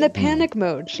 She's in a panic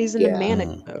mode. She's in a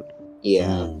manic mode.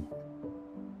 Yeah.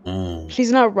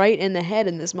 She's not right in the head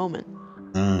in this moment.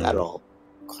 At all.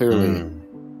 Clearly.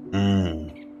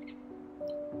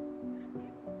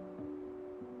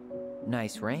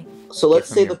 Nice ring. So let's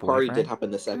say the party did happen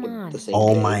the same day.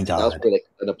 Oh my God. That was for like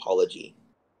an apology.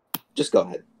 Just go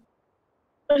ahead.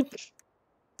 I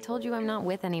told you I'm not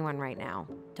with anyone right now.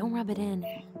 Don't rub it in.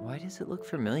 Why does it look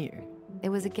familiar? It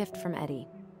was a gift from Eddie.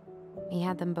 He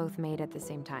had them both made at the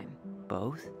same time.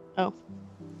 Both? Oh.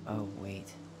 Oh,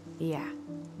 wait. Yeah.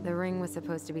 The ring was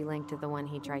supposed to be linked to the one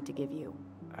he tried to give you.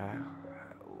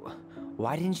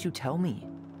 Why didn't you tell me?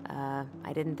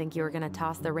 I didn't think you were gonna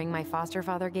toss the ring my foster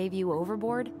father gave you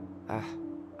overboard.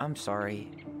 I'm sorry.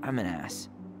 I'm an ass.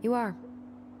 You are.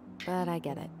 But I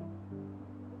get it.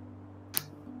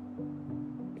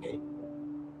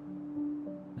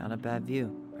 Not a bad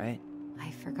view, right? I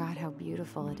forgot how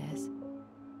beautiful it is.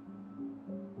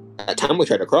 That time we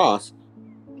tried to cross.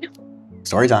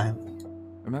 Story time.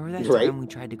 Remember that Right. time we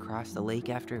tried to cross the lake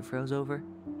after it froze over?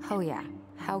 Oh yeah.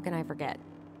 How can I forget?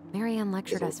 Marianne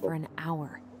lectured us for an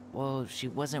hour. Well, she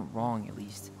wasn't wrong, at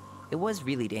least. It was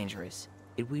really dangerous.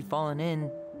 If we'd fallen in,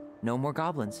 no more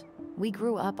goblins. We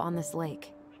grew up on this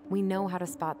lake. We know how to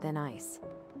spot thin ice.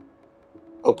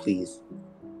 Oh, please.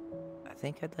 I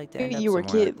think I'd like to end up You were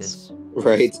somewhere like kids. this.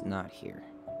 Right. Not here.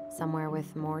 Somewhere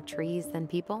with more trees than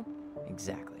people?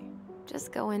 Exactly.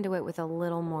 Just go into it with a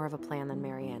little more of a plan than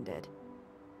Marianne did.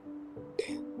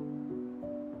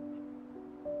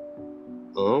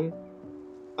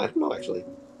 I don't know, actually.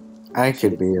 I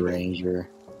could be a ranger.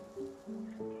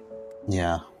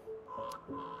 Yeah.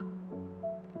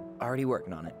 Already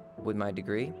working on it. With my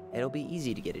degree, it'll be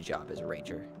easy to get a job as a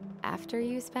ranger. After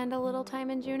you spend a little time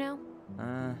in Juneau?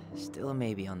 Still a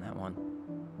maybe on that one.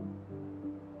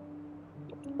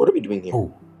 What are we doing here?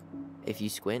 Oh. If you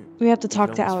squint, We have to you talk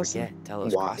can to almost Allison. forget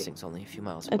Telos Why? Crossing's only a few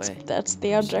miles away. That's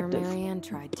the I'm sure objective. Marianne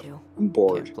tried to. I'm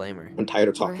bored. Can't blame her. I'm tired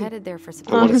of We're talking. headed there for I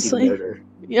support. want to see the Honestly. murder.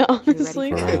 Yeah, You ready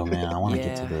honestly. for For that? real, man. I want to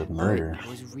get to the murder. I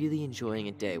was really enjoying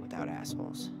a day without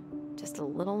assholes. Just a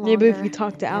little longer. Maybe if we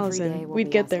talked to and every Allison, day will we'd be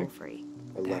get there. asshole-free.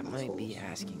 I That love might be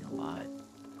assholes. asking a lot.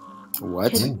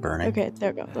 What? Something burning. Okay,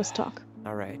 there we go. Let's talk.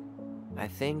 Alright. I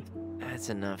think that's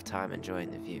enough time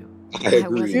enjoying the view. I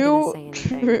agree. wasn't gonna say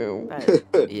anything, True.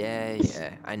 but Yeah,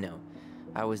 I know.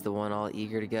 I was the one all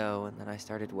eager to go, and then I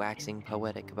started waxing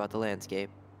poetic about the landscape.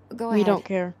 go We ahead. don't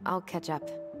care. I'll catch up.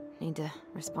 Need to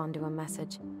respond to a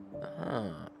message.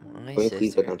 My Can we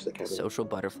please go sister, down to the cabin? social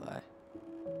butterfly.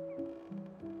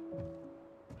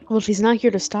 Well, she's not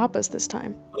here to stop us this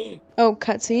time. Oh,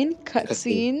 cutscene?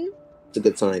 Cutscene? It's a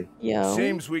good sign. Yo.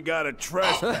 Seems we got a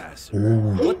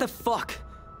trespasser. What the fuck?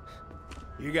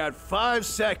 You got 5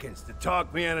 seconds to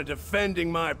talk me into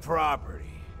defending my property.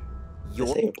 This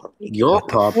ain't your property. Your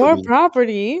property. Your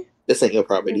property? This ain't your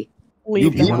property.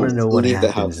 Leave the You want house. to know what Leave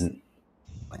the happens? house.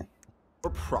 For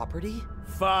property?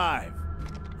 5,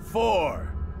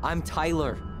 4. I'm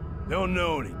Tyler. Don't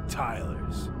know any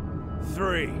Tylers.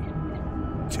 3,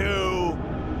 2.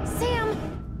 Sam!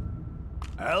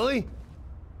 Ellie?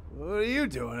 What are you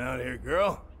doing out here,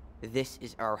 girl? This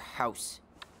is our house.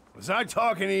 Was I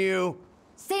talking to you?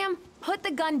 Sam, put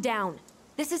the gun down.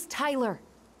 This is Tyler.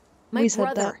 My We said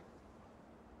brother.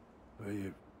 Or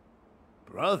your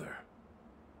brother?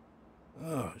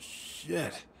 Oh,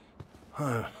 shit.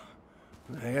 Huh.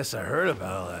 I guess I heard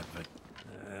about all that, but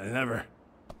I never...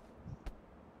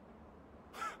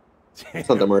 It's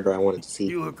not the murder I wanted to see.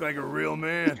 You look like a real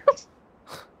man.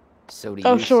 So do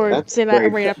Oh, you. sure. That's Say that very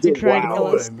right after you good. try to Wow. kill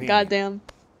What us. I mean. Goddamn.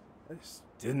 I just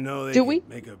didn't know they Do could we?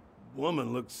 make a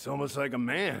woman look so much like a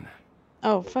man.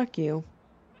 Oh, fuck you.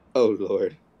 Oh,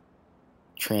 Lord.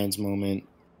 Trans moment.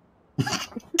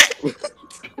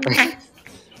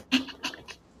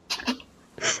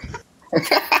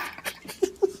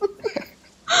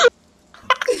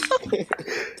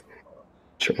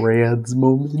 Trans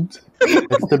moment.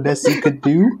 That's the best you could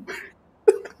do.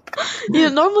 Yeah,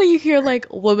 normally you hear like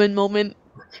woman moment.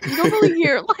 You normally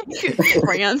hear like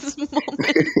trans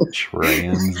moment.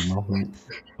 Trans moment.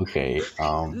 Okay.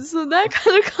 So that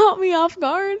kind of caught me off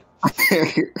guard.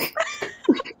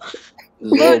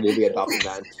 Lord will be adopting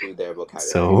that into their vocabulary.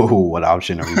 So, what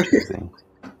option are we choosing?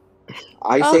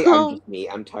 I say I'm Oh. just me.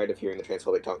 I'm tired of hearing the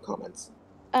transphobic comments.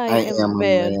 I am a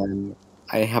mad. man.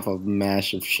 I have a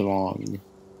massive schlong.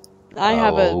 I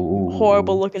have a Oh,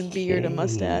 horrible looking beard and okay.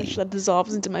 mustache that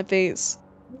dissolves into my face.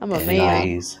 I'm a man.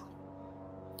 Anyways,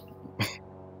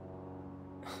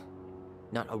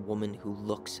 Not a woman who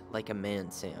looks like a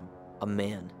man, Sam. A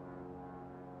man.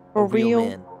 For a real real?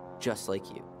 man, just like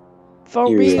you. For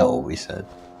Period. that's not real? what we said.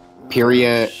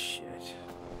 Period. Oh, shit.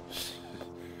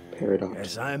 Paradox.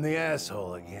 Guess I'm the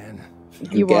asshole again.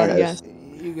 You are, yes.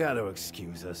 You gotta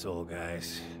excuse us old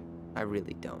guys. I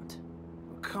really don't.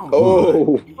 Come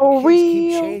Oh. on. You For kids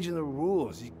keep real? changing the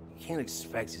rules. You can't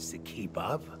expect us to keep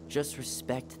up. Just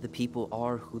respect the people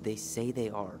are who they say they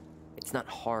are. It's not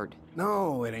hard.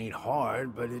 No, it ain't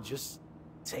hard, but it just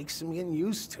takes some getting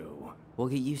used to. We'll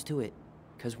get used to it,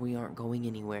 because we aren't going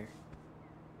anywhere.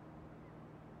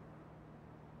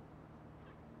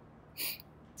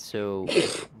 So,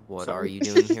 what are you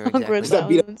doing here Awkward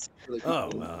exactly? That beat up- silence.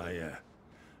 Oh, well, yeah.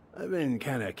 I've been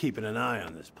kind of keeping an eye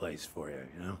on this place for you,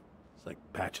 you know? It's like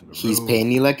patching the He's roof, paying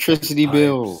the electricity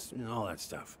bill. pipes, you know, all that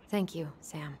stuff. Thank you,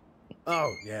 Sam.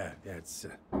 Oh, yeah, it's,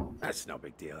 that's no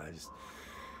big deal. I just,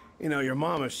 you know, your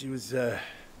mama, she was a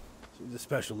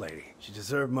special lady. She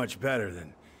deserved much better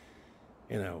than,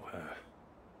 you know,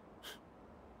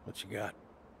 what you got.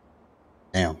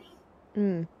 Damn.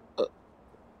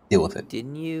 Deal with it.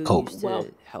 Didn't you Cope. used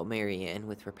to help Mary Ann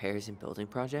with repairs and building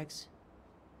projects?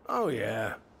 Oh,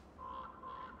 yeah.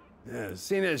 Yeah,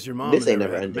 seeing as your mom This ain't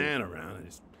never never had a ending. man around, I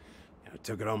just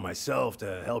took it on myself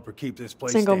to help her keep this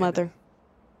place Single standing. mother.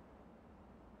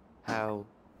 How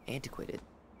antiquated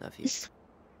of you.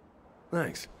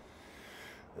 Thanks.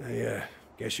 I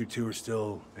guess you two are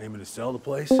still aiming to sell the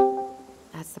place?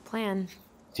 That's the plan.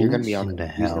 You're gonna be on Who the the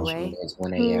hell? way. It's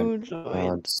 1 Who a.m.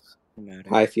 joined?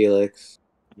 Hi, Felix.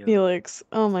 Felix.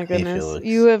 Oh my Hey, goodness.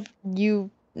 Felix.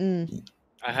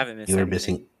 I haven't missed You were anything.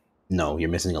 missing. No, you're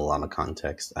missing a lot of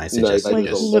context. I No, suggest like, you Like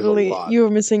there's a just. literally, lot. you were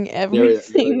missing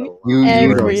everything. You don't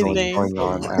know what's Everything. going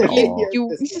on at all.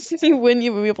 You wouldn't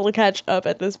even be able to catch up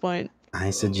at this point. I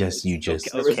suggest you just.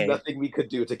 There was nothing we could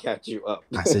do to catch you up.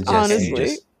 I suggest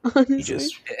Honestly. you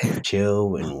just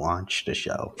chill and watch the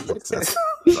show. That's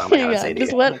all I gotta say to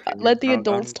Just you. let the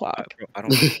adults talk. I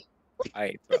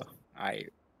don't. Bro.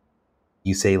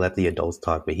 You say let the adults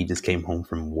talk, but he just came home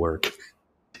from work.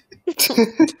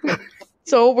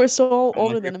 So we're so I'm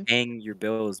older like, than you're him. paying your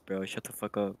bills, bro. Shut the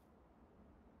fuck up.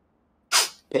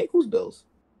 Pay whose bills?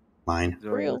 Mine.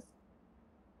 For real.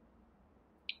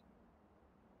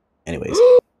 Anyways.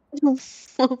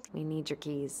 We need your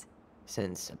keys.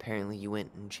 Since apparently you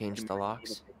went and changed the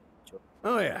locks.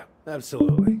 Oh, yeah,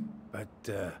 absolutely. But,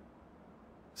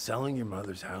 selling your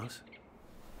mother's house?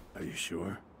 Are you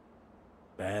sure?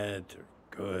 Bad or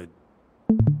good?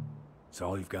 It's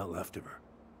all you've got left of her.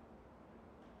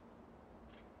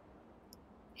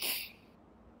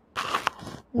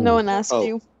 No one asked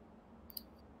you.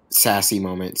 Sassy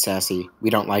moment, sassy. We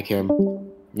don't like him.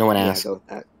 No one asked. Go with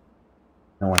that.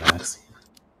 No one asked.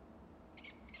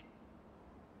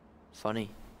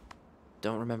 Funny.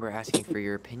 Don't remember asking for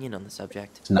your opinion on the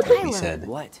subject. It's not what we said.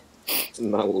 What? It's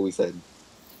not what we said.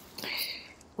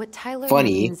 What Tyler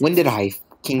Funny. means When did is I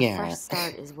fucking a fresh ask?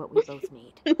 start is what we both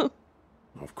need.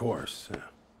 Of course.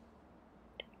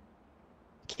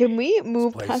 Can we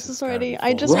move place past has this gotta already? be I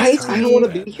full just of want to time. see. I don't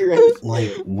want to be here.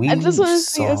 Like, we I just wanna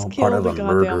see us saw kill part of the a goddamn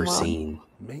murder mom. scene.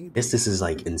 Maybe This is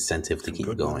like incentive to some keep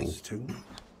good going. ones, too.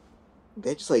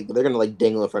 They're just like they're gonna like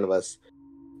dangle in front of us.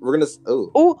 We're gonna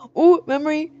Oh,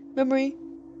 memory.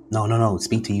 No.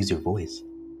 Speak to use your voice.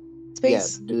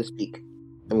 Space. Yeah, do the speak.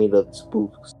 I mean the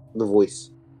spooks, the voice.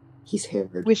 He's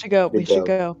hammered. We should go. We should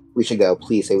go. We should go.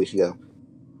 Please say we should go.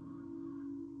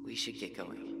 We should get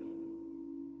going.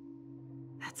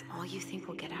 That's all you think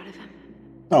we'll get out of him?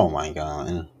 Oh my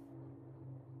god.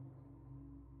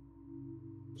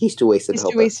 He's too wasted He's to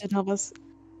help too wasted to help us.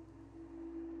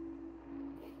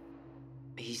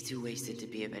 He's too wasted to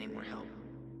be of any more help.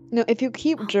 No, if you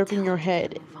keep jerking your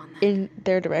head in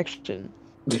their direction,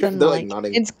 then They're, like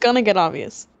nodding. it's gonna get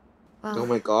obvious. Well, Oh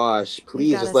my gosh! we've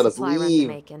Please got just a let us supply run to leave.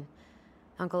 Macon.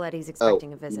 Uncle Eddie's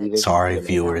expecting a visit. leaving? Sorry,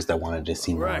 viewers that wanted to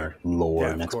see Right. more lore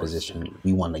Yeah, and of course. exposition.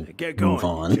 We want to Get move going,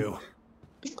 on. you two.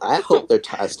 I hope they're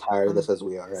as tired of this as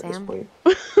we are at this Sam? point.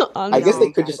 Honestly. I guess they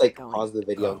all could just gotta like get going. pause the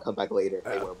video and come back later if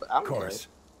they will, but I Of don't course.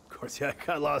 Of course, yeah, I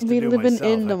got lost We to do living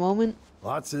myself. in the moment.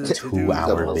 Lots of 2 to-dos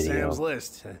hour on video. Sam's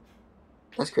list. care.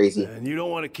 That's crazy. And you don't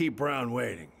want to keep Brown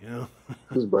waiting, you know?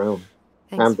 Who's Brown?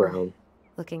 Thanks I'm for Brown.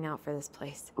 looking out for this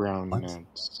place. Brown What?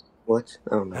 nuts. What?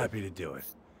 I don't know. Happy to do it.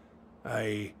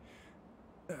 I...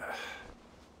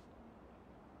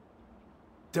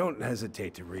 don't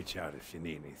hesitate to reach out if you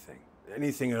need anything.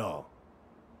 Anything at all.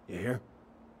 You hear?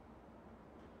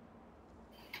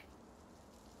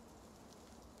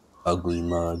 Ugly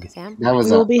mug. Sam? That was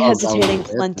We'll be that was hesitating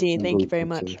that's plenty. Thank you very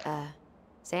ugly, much. too.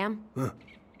 Sam? Huh.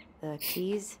 The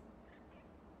keys?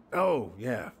 Oh,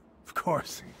 yeah. Of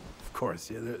course. Of course.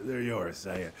 Yeah, they're yours.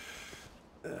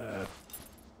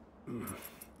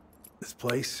 This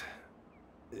place,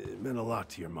 it meant a lot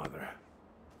to your mother.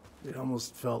 It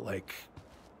almost felt like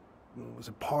it was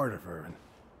a part of her, and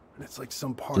it's like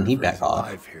some part Can of he her back is off?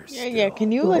 alive here Yeah, yeah. still.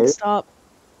 Can you like Right. stop?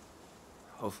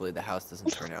 Hopefully the house doesn't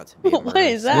turn out to be a What murder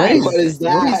is scene. that? What is What is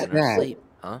that? In our that? sleep,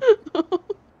 huh?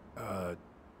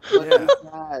 Yeah.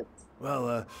 That?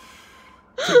 Well,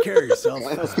 take care of yourself.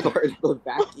 That was part of the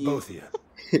vacuum. Both of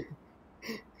you.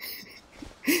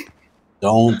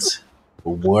 Don't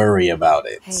worry about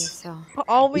it. Hey, so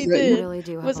All we Is that you? you did really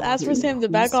do have was a lot ask to for do. Sam to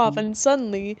back off, and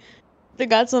suddenly they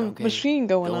got some Okay, machine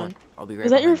going Go on. on. I'll be right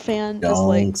Is that your behind you. fan? Just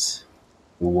like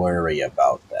Don't worry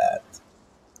about that.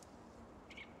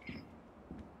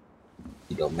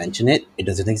 don't mention it. It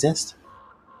doesn't exist.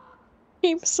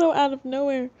 Came so out of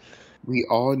nowhere. We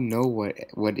all know what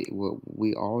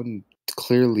we all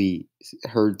clearly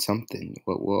heard something.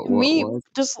 What?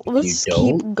 Just let's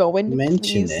keep going.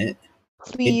 Mention please. it.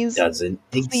 Please. It doesn't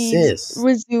please exist.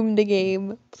 Resume the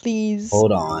game, please.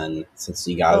 Hold on, since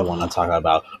you guys want to talk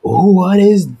about, what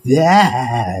is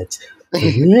that?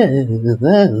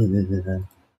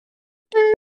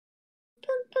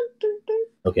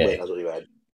 Okay. Wait, that was really bad.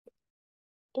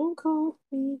 Don't call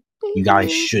me. You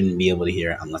guys shouldn't be able to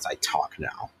hear it unless I talk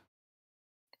now.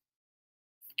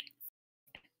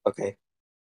 Okay.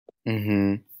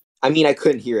 Mm-hmm. I mean, I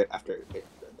couldn't hear it after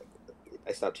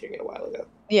I stopped hearing it a while ago.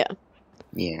 Yeah.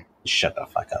 Yeah. Shut the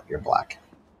fuck up. You're black.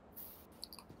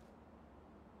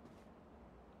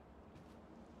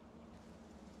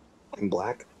 I'm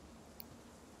black.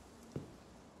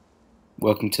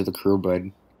 Welcome to the crew,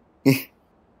 bud.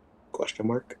 Question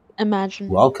mark. Imagine.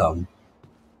 Welcome.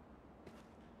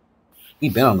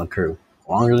 We've been on the crew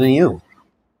longer than you.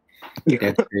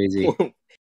 That's crazy.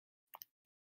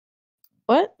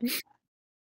 What?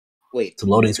 Wait. It's a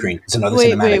loading screen. It's another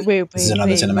cinematic. Wait. This is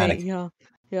another cinematic. Yeah.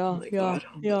 Oh my God.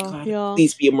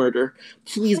 Please be a murder.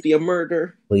 Please be a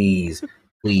murder. Please.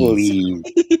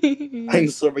 I'm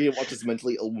sorry to watch this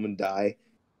mentally ill woman die.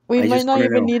 We might not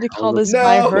even need to call this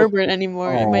guy Herbert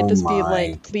anymore. It might just be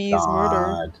like, please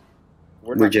murder.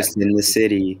 We're just in the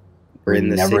city. We're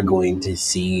never going to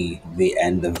see the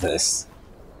end of this.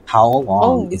 How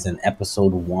long is an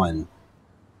episode 1?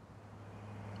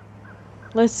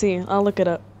 Let's see. I'll look it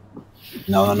up.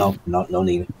 No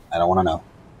need. I don't want to know.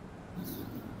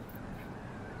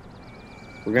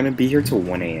 We're gonna be here till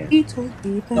 1 a.m.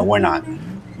 No, we're not.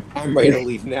 I'm ready to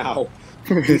leave now.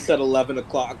 You said 11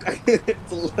 o'clock.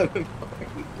 It's 11.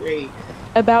 Great.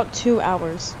 About 2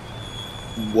 hours.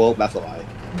 Well, that's a lie.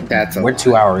 We're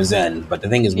 2 hours in, but the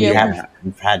thing is, we've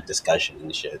had discussion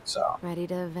and shit, so Ready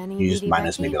to you just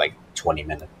minus maybe like 20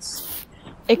 minutes.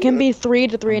 It can be 3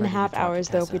 to 3.5 hours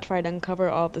though if we try to uncover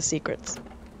all the secrets.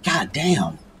 God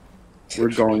damn. We're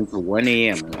going to 1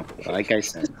 a.m. like I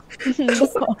said.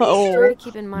 Sure to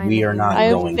keep in mind we are not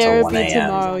going to 1 a.m.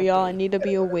 tomorrow, y'all. I need to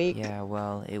be awake. Yeah,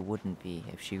 well, it wouldn't be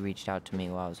if she reached out to me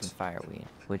while I was in Fireweed,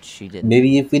 which she did.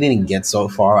 Maybe if we didn't get so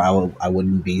far, I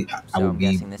would be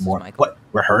more. What?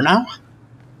 We're her now?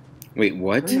 Wait,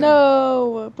 what?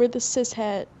 No, we're the cis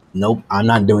het. Nope, I'm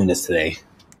not doing this today.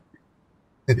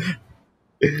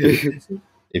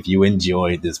 If you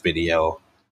enjoyed this video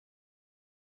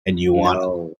and you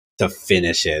want to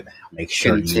finish it, make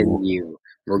sure continue.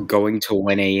 We're going to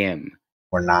 1 a.m.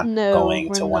 We're not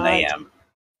going to 1 a.m.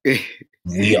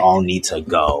 We all need to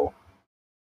go.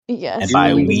 Yes. And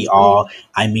by we all,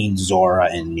 I mean Zora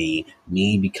and me.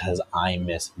 Me because I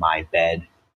miss my bed.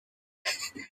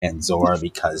 And Zora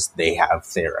because they have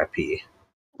therapy.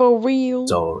 For real.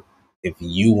 So if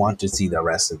you want to see the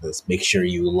rest of this, make sure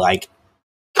you like,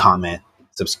 comment,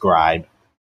 subscribe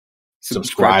to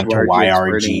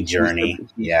YRG Journey.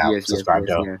 Yeah, subscribe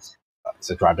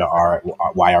to our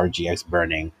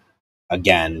YRGxBurning.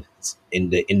 Again, it's in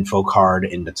the info card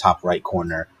in the top right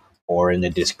corner or in the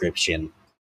description.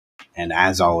 And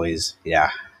as always,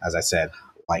 as I said,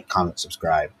 like, comment,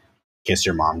 subscribe. Kiss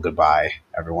your mom goodbye.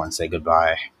 Everyone say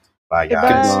goodbye. Bye,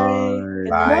 guys.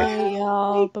 Bye,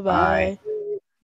 y'all. Bye-bye.